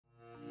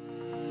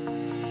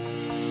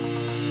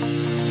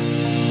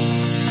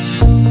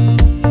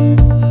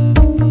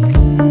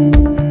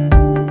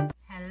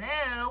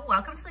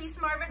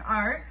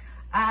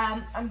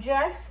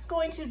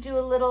going to do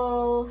a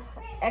little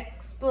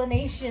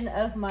explanation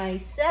of my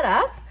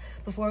setup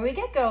before we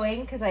get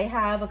going, because I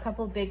have a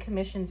couple big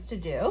commissions to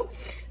do.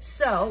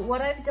 So what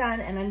I've done,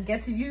 and I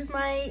get to use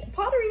my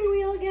pottery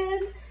wheel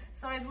again.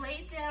 So I've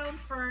laid down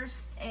first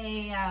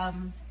a,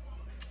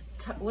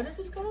 what is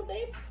this called,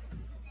 babe?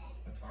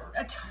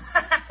 A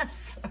tarp.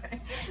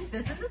 Sorry.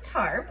 This is a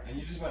tarp. And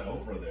you just went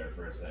Oprah there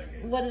for a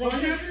second. What did I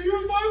do? You have to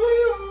use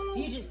my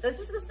wheel. This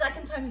is the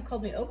second time you've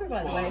called me Oprah,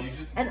 by the way.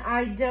 And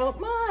I don't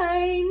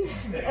mind.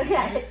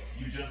 Okay.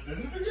 You just did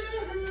it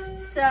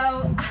again.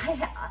 So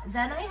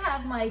then I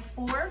have my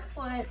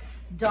 4-foot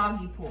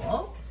doggy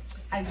pool.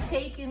 I've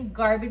taken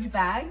garbage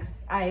bags.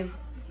 I've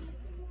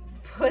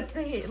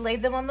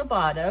laid them on the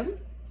bottom.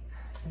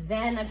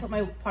 Then I put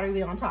my pottery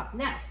wheel on top.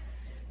 Now,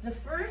 the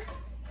first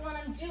one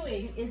I'm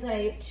doing is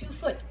a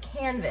 2-foot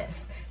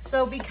canvas.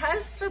 So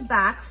because the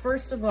back,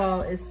 first of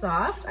all, is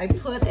soft, I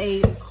put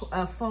a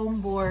foam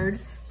board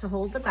to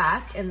hold the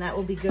back, and that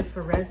will be good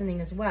for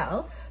resining as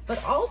well.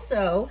 But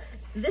also,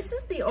 this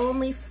is the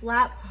only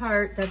flat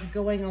part that's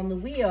going on the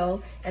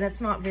wheel, and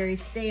it's not very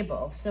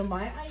stable. So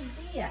my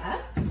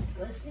idea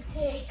was to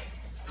take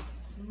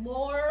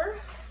more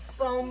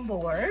foam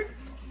board,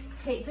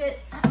 tape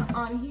it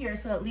on here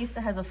so at least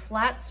it has a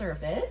flat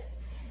surface.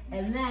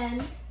 And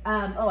then,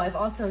 I've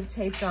also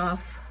taped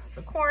off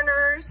the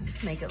corners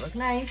to make it look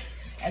nice.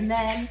 And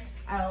then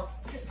I'll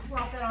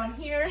plop it on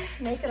here,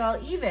 make it all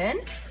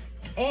even,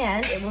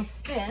 and it will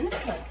spin.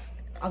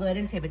 Although I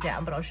didn't tape it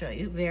down, but I'll show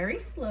you very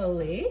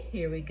slowly.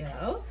 Here we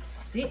go.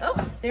 See, oh,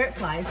 there it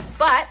flies.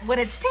 But when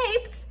it's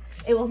taped,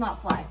 it will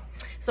not fly.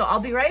 So I'll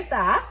be right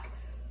back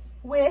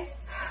with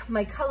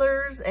my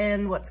colors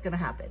and what's gonna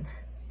happen.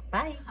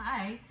 Bye.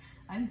 Hi,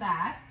 I'm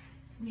back.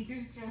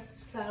 Sneakers just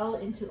fell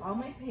into all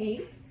my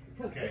paints.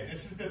 Okay,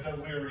 this is the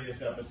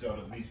delirious episode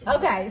of Lisa.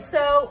 Okay,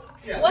 so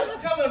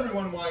let's tell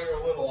everyone why you're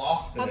a little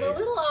off today. I'm a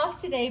little off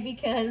today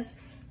because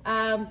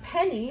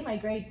Penny, my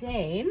Great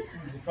Dane,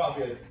 who's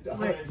probably a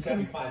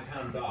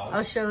 175-pound dog.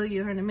 I'll show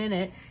you her in a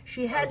minute.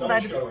 She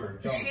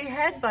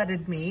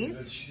headbutted me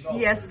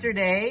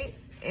yesterday,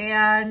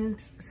 and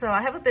so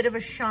I have a bit of a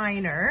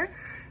shiner,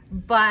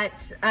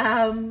 but not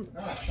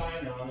a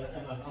shiner on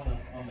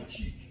the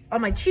cheek. On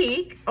my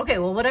cheek? Okay,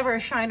 well, whatever a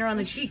shiner on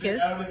the cheek is. She's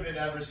been out of it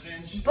ever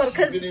since. She's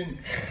been in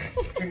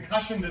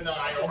concussion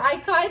denial.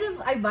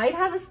 I might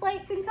have a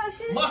slight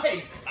concussion.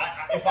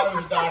 If I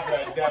was a doctor,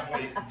 I'd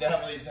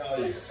definitely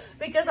tell you.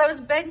 Because I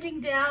was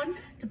bending down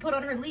to put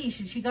on her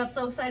leash, and she got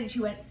so excited, she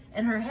went,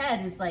 and her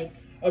head is like,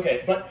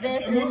 okay, but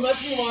let's move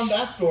on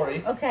that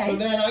story. Okay. So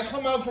then I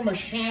come out from a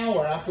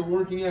shower after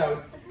working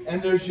out,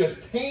 and there's just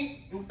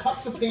paint,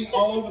 cups of paint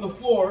all over the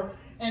floor.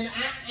 And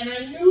I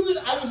knew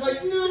that I was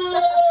like,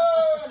 no!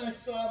 And I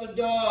saw the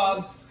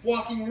dog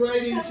walking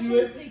right into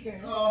it.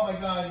 Sneakers. Oh my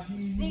God.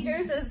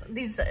 Sneakers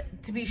needs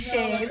to be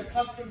shaved. Like a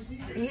custom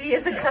sneakers. He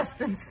is a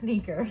custom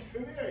sneakers.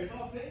 Come here, he's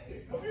all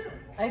painted. Come here.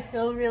 I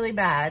feel really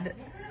bad,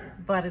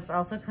 but it's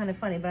also kind of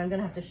funny, but I'm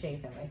gonna have to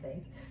shave him, I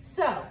think.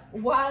 So,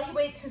 while you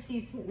wait to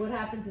see what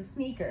happens to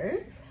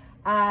sneakers,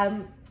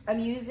 I'm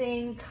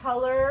using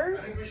color.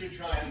 I think we should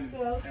try and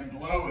blow and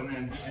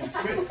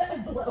twist.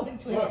 Blow and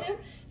twist him?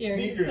 Here,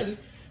 sneakers.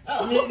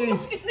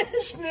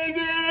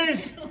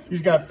 Sneakers!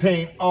 He's got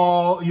paint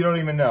all, you don't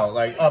even know,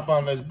 like up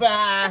on his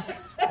back.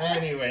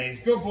 Anyways,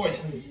 good boy,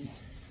 Sneakies.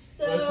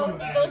 So,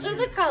 those are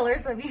the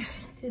colors I'm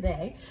using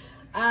today.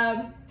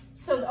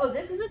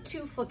 This is a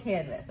 2-foot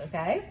canvas,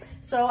 okay?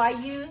 So I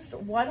used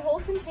one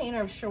whole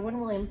container of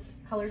Sherwin-Williams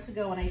Color to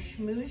Go, and I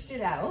schmoozed it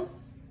out.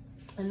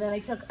 And then I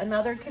took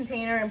another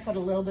container and put a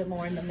little bit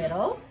more in the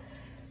middle.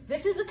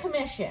 This is a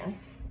commission.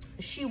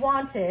 She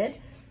wanted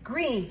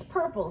greens,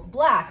 purples,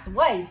 blacks,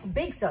 whites,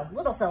 big cells,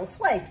 little cells,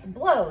 swipes,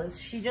 blows.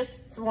 She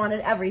just wanted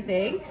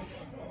everything.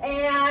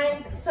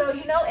 And so,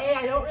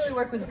 I don't really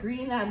work with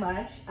green that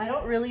much. I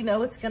don't really know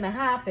what's gonna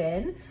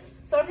happen.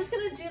 So I'm just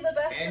gonna do the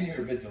best. And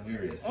you're a bit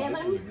delirious, so and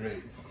this I'm is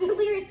great.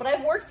 Delirious, but I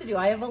have work to do.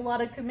 I have a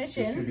lot of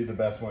commissions. This could be the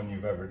best one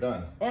you've ever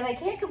done. And I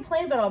can't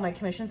complain about all my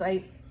commissions.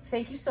 I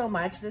thank you so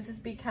much. This has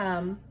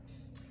become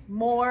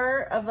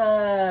more of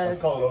a... Let's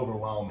call it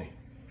overwhelming.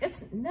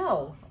 It's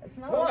not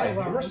Why?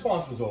 overwhelming. Your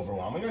response was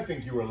overwhelming. I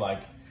think you were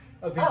like,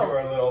 you were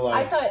a little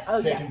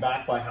taken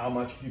back by how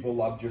much people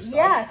loved your stuff.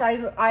 Yes,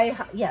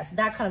 yes,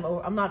 that kind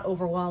of, I'm not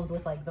overwhelmed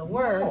with like the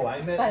work. No,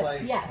 I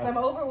meant yes, I'm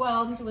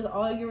overwhelmed with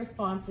all your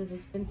responses.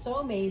 It's been so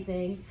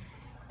amazing,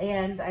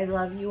 and I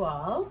love you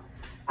all.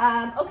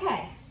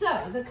 Okay,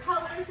 so the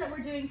colors that we're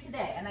doing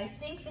today, and I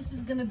think this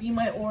is gonna be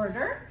my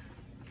order.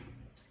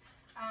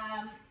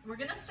 We're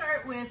gonna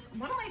start with,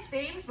 one of my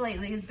faves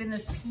lately has been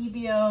this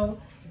PBO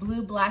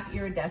blue black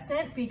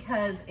iridescent,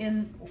 because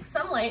in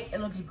some light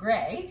it looks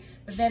gray,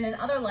 but then in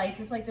other lights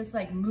it's like this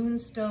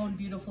moonstone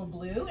beautiful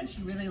blue, and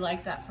she really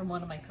liked that from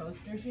one of my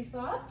coasters she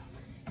saw.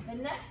 The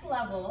next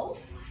level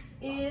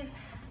is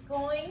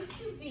going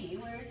to be,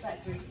 where is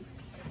that green?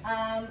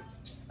 I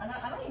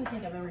don't even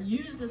think I've ever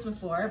used this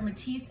before,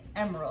 Matisse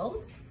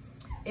Emerald.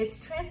 It's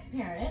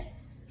transparent.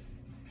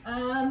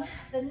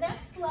 The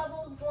next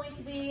level is going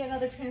to be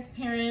another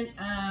transparent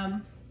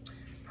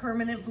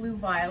Permanent Blue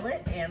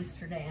Violet,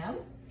 Amsterdam.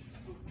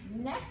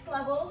 Next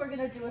level, we're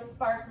gonna do a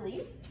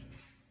sparkly.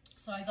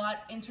 So I got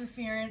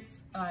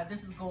interference,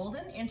 this is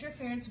golden,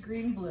 interference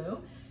green blue.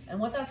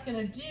 And what that's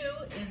gonna do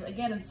is,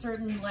 again, in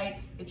certain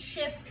lights, it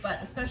shifts,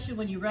 but especially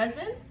when you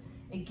resin,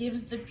 it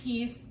gives the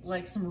piece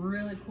like some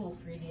really cool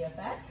 3D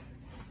effects.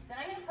 Then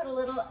I'm gonna put a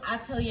little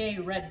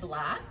Atelier red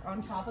black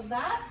on top of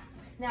that.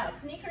 Now,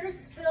 Sneakers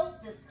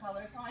spilt this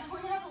color, so I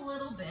only have a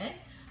little bit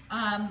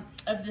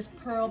of this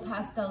pearl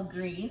pastel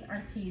green,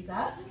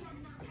 Arteza.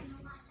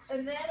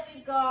 And then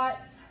we've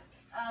got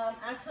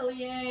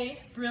Atelier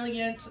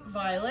Brilliant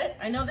Violet.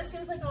 I know this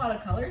seems like a lot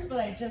of colors, but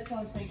I just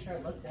wanted to make sure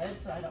it looked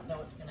good, so I don't know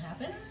what's gonna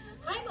happen.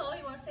 Hi Mo,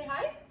 you wanna say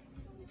hi?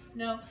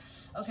 No?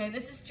 Okay,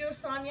 this is Jo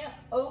Sonia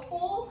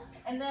Opal,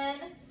 and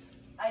then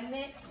I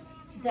mixed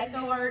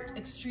DecoArt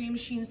Extreme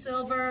Sheen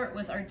Silver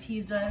with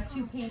Arteza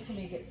 2 paint to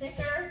make it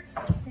thicker.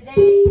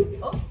 Today,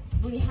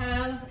 we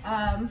have,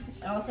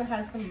 it also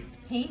has some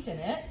paint in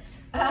it.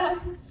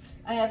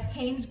 I have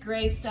Payne's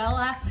Gray Cell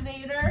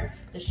Activator,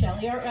 the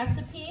Sheleeart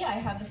recipe. I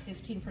have a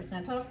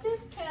 15% off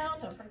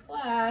discount on her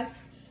class.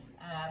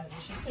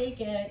 You should take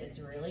it, it's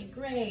really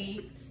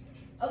great.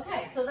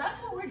 Okay, so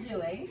that's what we're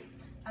doing.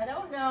 I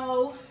don't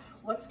know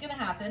what's gonna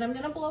happen. I'm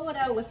gonna blow it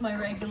out with my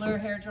regular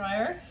hair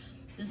dryer.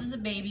 This is a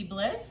Baby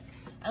Bliss.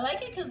 I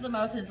like it because the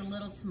mouth is a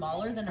little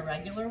smaller than a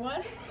regular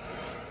one.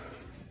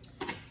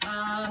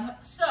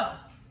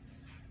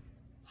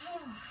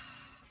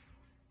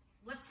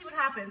 Let's see what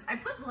happens. I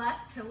put less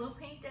pillow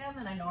paint down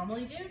than I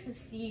normally do to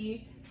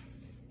see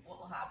what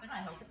will happen.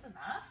 I hope it's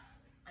enough.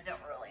 I don't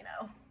really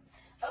know.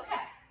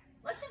 Okay,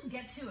 let's just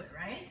get to it,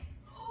 right?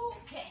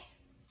 Okay,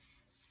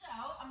 so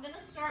I'm gonna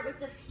start with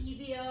the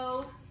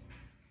PBO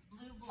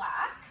Blue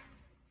Black.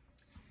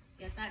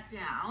 Get that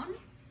down.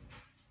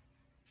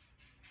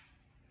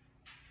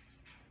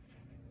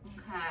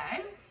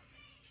 Okay,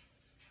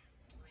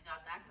 we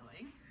got that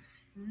going.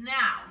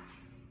 Now,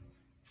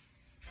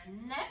 the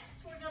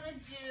next we're gonna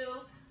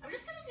do, I'm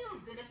just gonna do a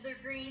bit of their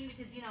green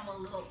because, you know, I'm a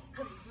little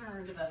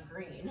concerned about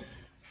green.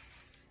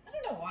 I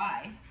don't know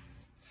why,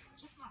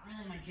 just not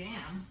really my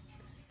jam.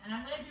 And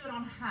I'm gonna do it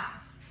on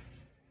half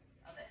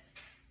of it.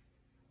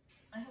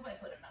 I hope I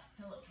put enough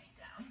pillow paint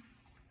down.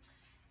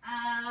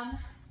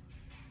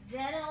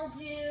 Then I'll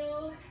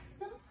do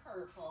some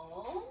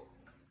purple.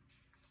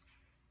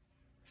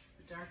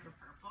 Darker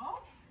purple.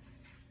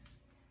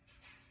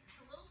 It's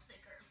a little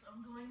thicker, so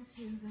I'm going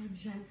to go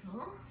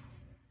gentle.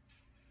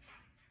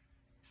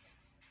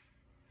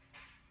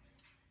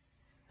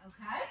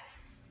 Okay,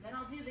 then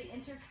I'll do the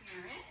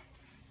interference.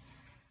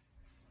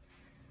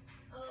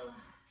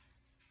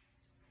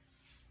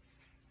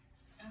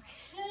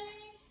 Okay.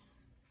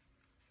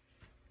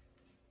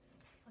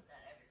 Put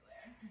that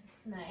everywhere because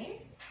it's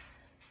nice.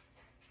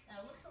 Now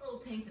it looks a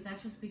little pink, but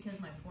that's just because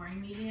my pouring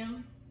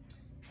medium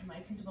and my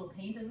tintable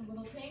paint is a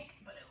little pink,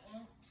 but it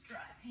won't dry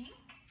pink.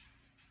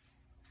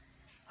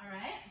 All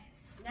right,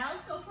 now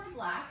let's go for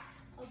black.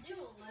 I'll do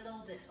a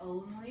little bit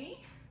only,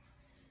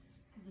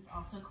 because it's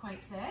also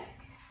quite thick.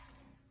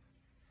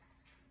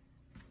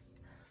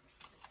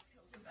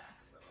 Tilt it back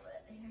a little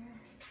bit here.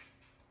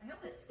 I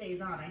hope it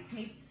stays on. I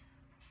taped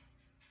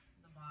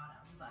the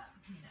bottom, but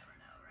you never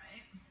know,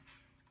 right? Looks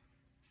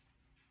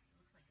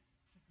like it's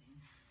tipping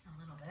a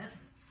little bit.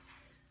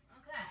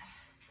 Okay,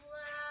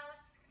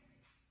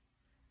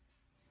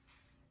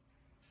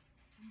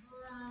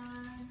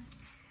 black.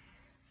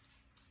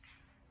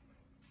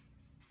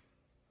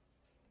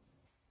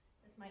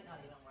 This might not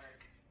even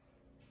work,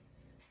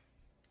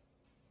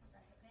 but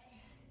that's okay.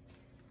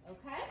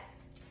 Okay,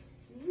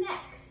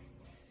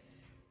 next,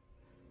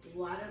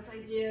 what don't I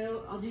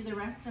do? I'll do the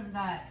rest of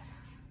that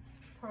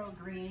pearl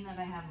green that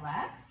I have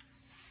left.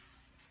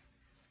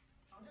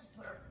 I'll just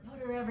put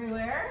her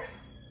everywhere.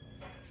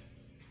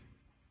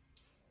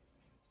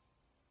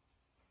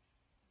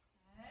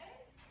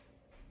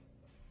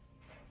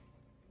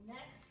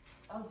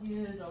 I'll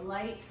do the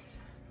light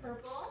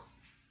purple.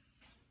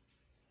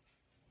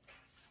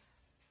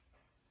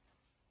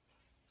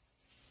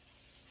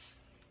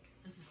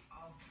 This is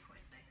also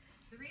quite thick.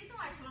 The reason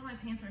why some of my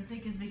paints are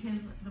thick is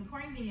because the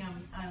pouring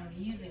medium I'm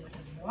using, which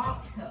is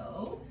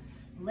Watco,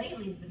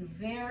 lately has been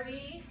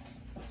very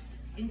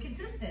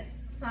inconsistent.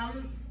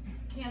 Some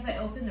cans I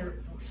open, they're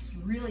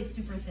really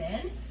super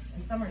thin,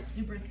 and some are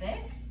super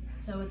thick.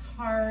 So it's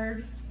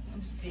hard,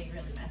 I'm just being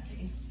really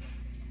messy.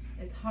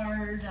 It's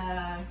hard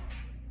to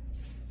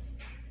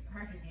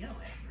deal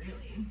with,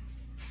 really.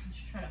 I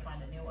should try to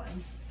find a new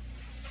one.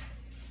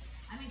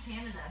 I'm in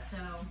Canada, so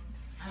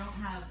I don't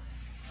have,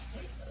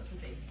 oops, that was a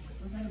big,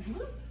 was that a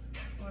bloop?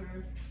 Or,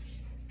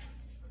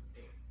 let's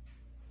see.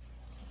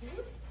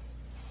 Bloop?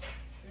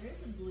 There is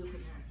a bloop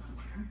in there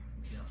somewhere.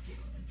 Maybe I'll see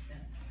what it's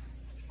been.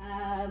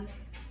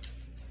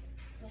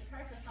 So it's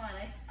hard to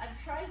find. I've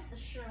tried the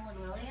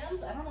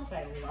Sherwin-Williams. I don't know if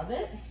I love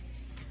it.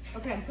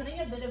 Okay, I'm putting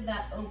a bit of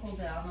that opal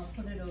down. I'll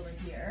put it over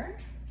here.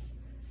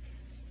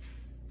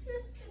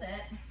 Just a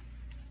bit.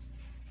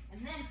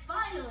 And then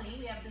finally,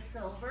 we have the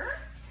silver.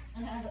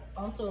 It has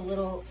also a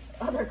little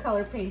other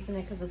color paints in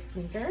it because of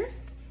Sneakers.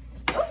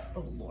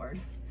 Oh Lord.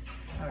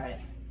 All right.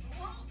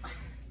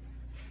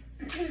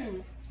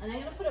 And I'm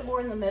gonna put it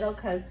more in the middle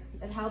because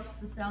it helps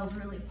the cells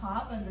really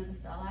pop under the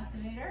cell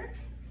activator.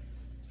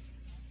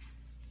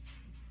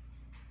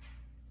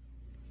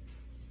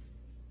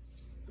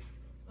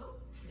 Oh,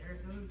 there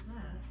goes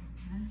that.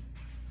 Okay.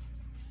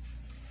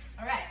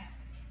 All right.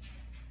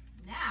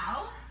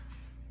 Now,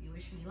 you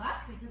wish me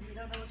luck because we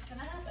don't know what's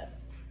gonna happen.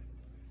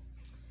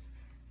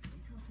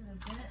 Tilt it a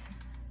bit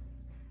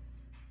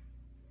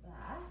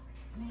back.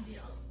 Maybe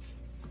I'll,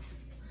 because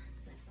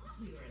I thought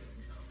we were in the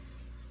middle.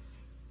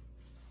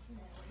 No,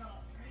 we're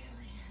not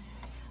really.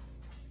 There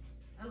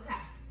we go.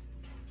 Okay.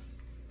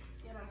 Let's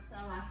get our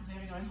cell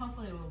activator going.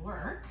 Hopefully it will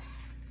work.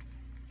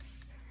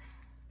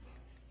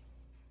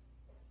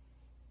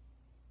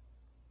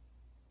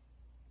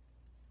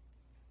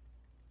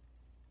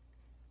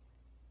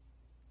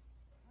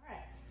 All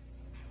right.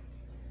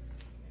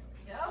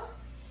 There we go.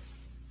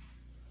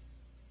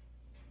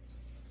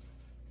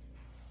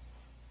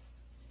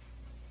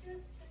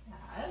 Just a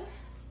tad.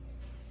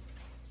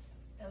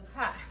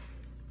 Okay.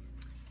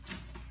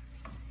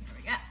 Here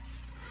we go.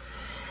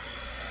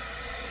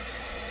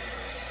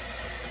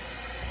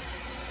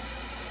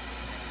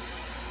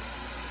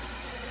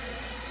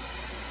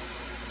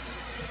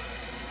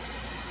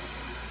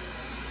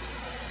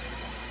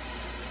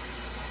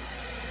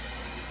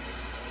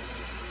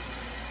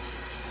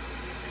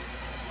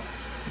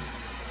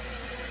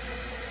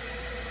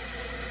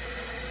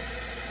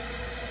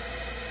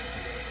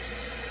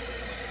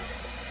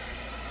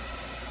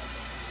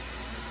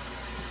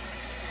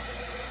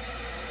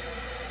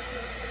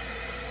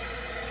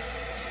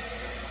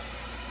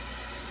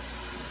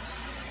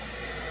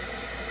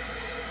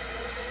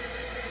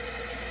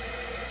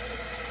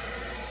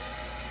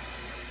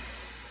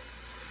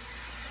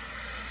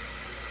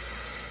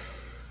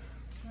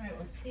 All right,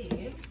 we'll see.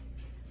 There's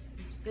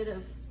a bit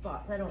of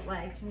spots I don't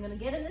like, so I'm gonna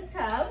get in the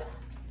tub.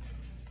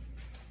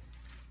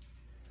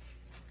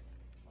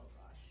 Oh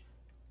gosh.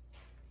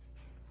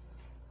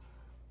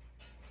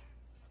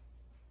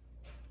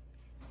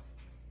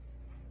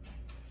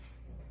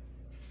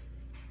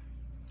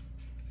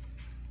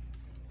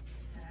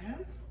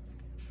 Okay.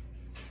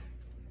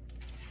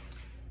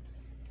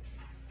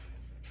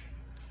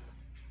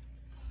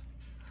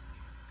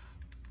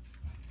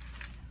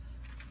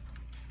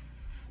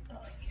 Oh,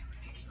 I can't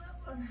reach that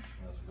one.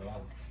 How's it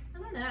going? I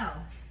don't know.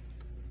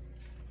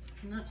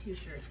 I'm not too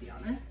sure, to be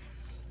honest.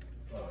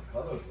 Well, the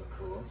colors look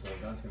cool, so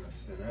that's gonna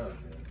spin out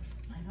then.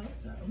 I hope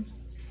so.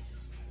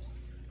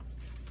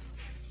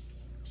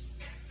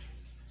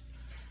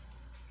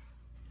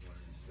 What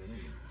are you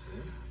spinning?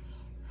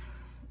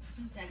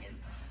 See? 2 seconds.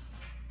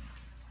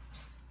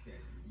 Okay.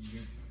 You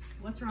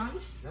What's wrong?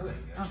 nothing.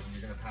 Oh.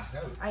 You're gonna pass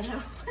out. I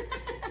know.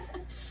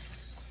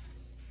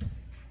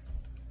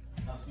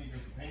 How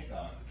sneakers the paint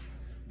dog?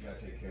 You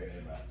gotta take care of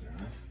him back there,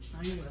 huh?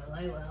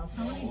 I will.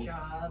 So many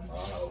jobs.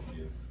 I'll help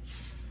you.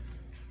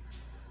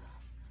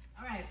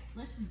 All right,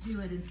 let's just do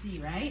it and see,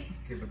 right?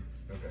 Okay, but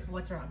okay.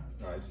 What's wrong?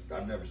 No,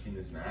 I've never seen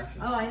this in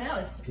action. Oh, I know.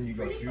 It's Can you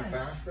go pretty too fun.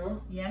 fast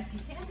though? Yes, you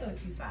can go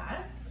too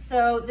fast.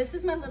 So this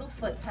is my little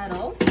foot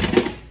pedal.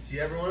 See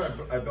everyone,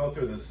 I built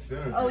her this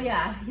spinner. Oh thing.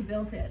 yeah, he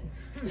built it.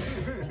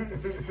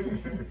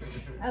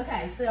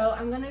 Okay, so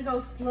I'm gonna go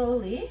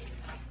slowly.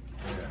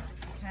 Yeah.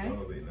 Okay.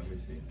 Slowly. Let me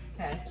see.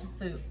 Okay,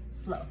 so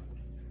slow.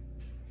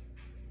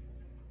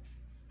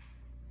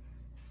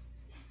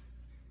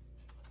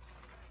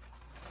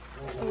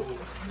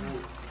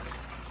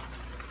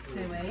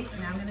 Okay, wait.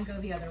 Now I'm gonna go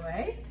the other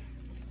way.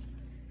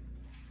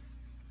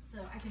 So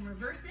I can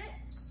reverse it.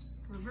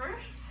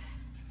 Reverse.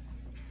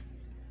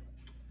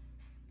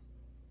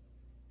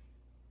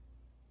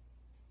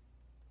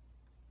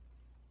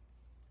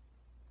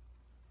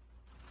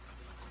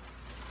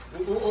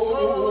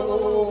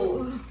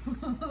 Oh.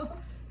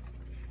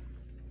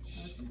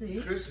 Let's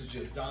see. Chris is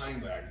just dying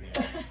back here.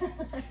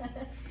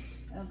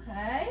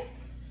 Okay.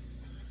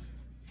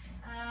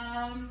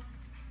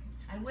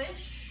 I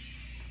wish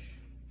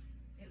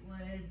it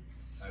would.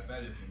 I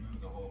bet if you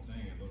move the whole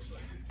thing, it looks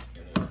like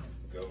it's gonna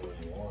go where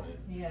you want it.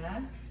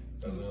 Yeah.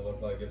 Doesn't it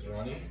look like it's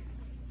running?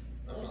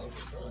 I don't know,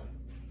 let's try.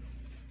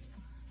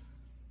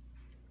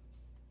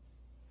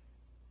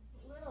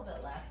 A little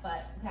bit left,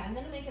 but okay, I'm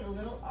gonna make it a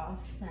little off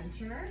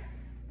center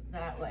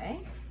that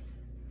way.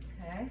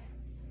 Okay.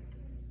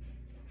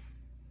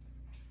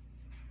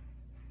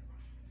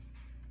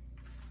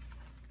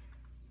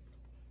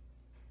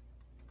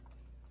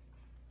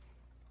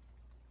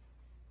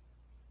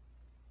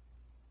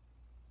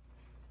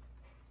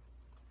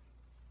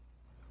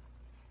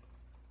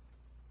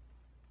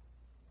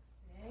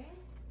 See?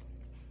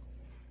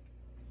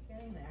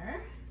 Getting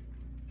there.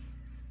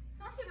 It's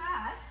not too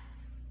bad.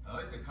 I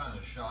like the kind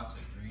of shots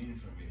of green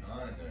from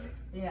behind there.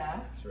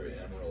 Yeah. It's very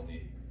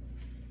emeraldy.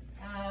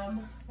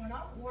 We're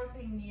not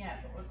warping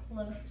yet, but we're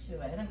close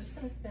to it. I'm just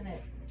gonna spin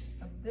it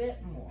a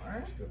bit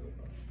more. Just go the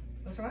front.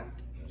 What's wrong?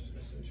 I was just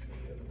gonna say, just go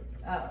the other way.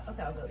 Oh,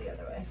 okay, I'll go the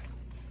other way.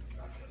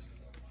 Not just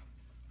the other one.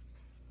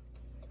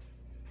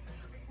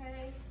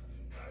 Okay.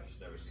 I've just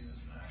never seen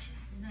this in action.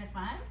 Isn't it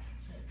fun?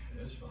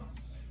 It is fun.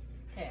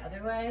 Okay,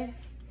 other way.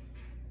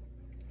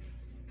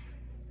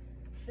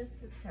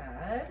 just a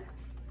tad.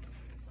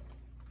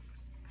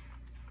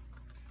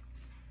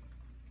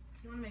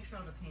 You want to make sure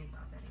all the paint's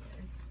off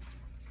anyways.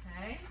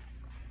 Okay,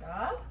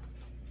 stop.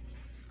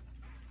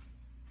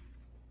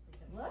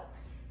 Take a look.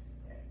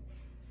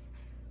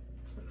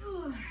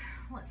 Ooh,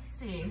 let's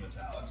see. Some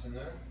metallics in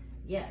there?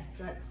 Yes,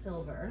 that's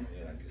silver.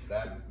 Yeah, because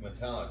that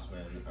metallics,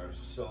 man, are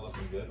so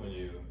looking good when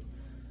you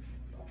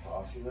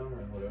epoxy them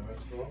or whatever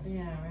it's called.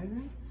 Yeah,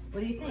 resin. What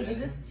do you think?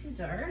 Is this too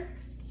dark?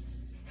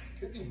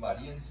 Could be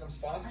muddy in some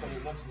spots, but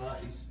it looks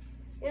nice.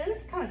 It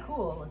is kind of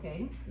cool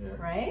looking,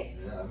 right?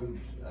 Yeah, are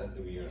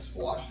you gonna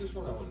squash this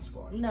one? I wouldn't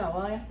squash it. No,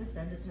 well, I have to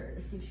send it to her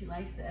to see if she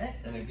likes it.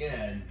 And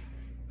again,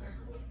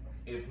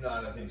 if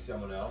not, I think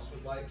someone else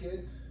would like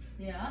it.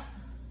 Yeah.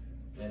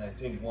 And I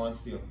think once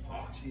the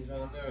epoxy's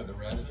on there, or the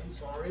resin,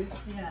 sorry,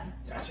 yeah,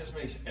 that just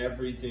makes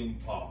everything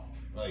pop.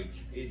 Like,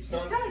 it's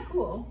kind of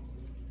cool.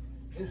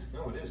 Yeah,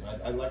 no, it is.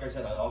 I like I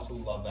said, I also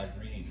love that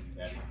green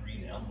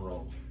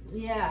emerald.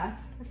 Yeah,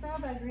 it's not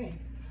a bad green.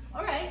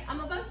 All right, I'm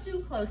about to do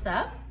a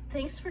close-up.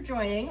 Thanks for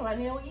joining. Let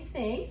me know what you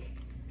think.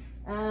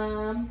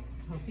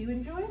 Hope you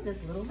enjoyed this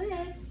little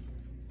vid.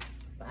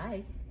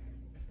 Bye.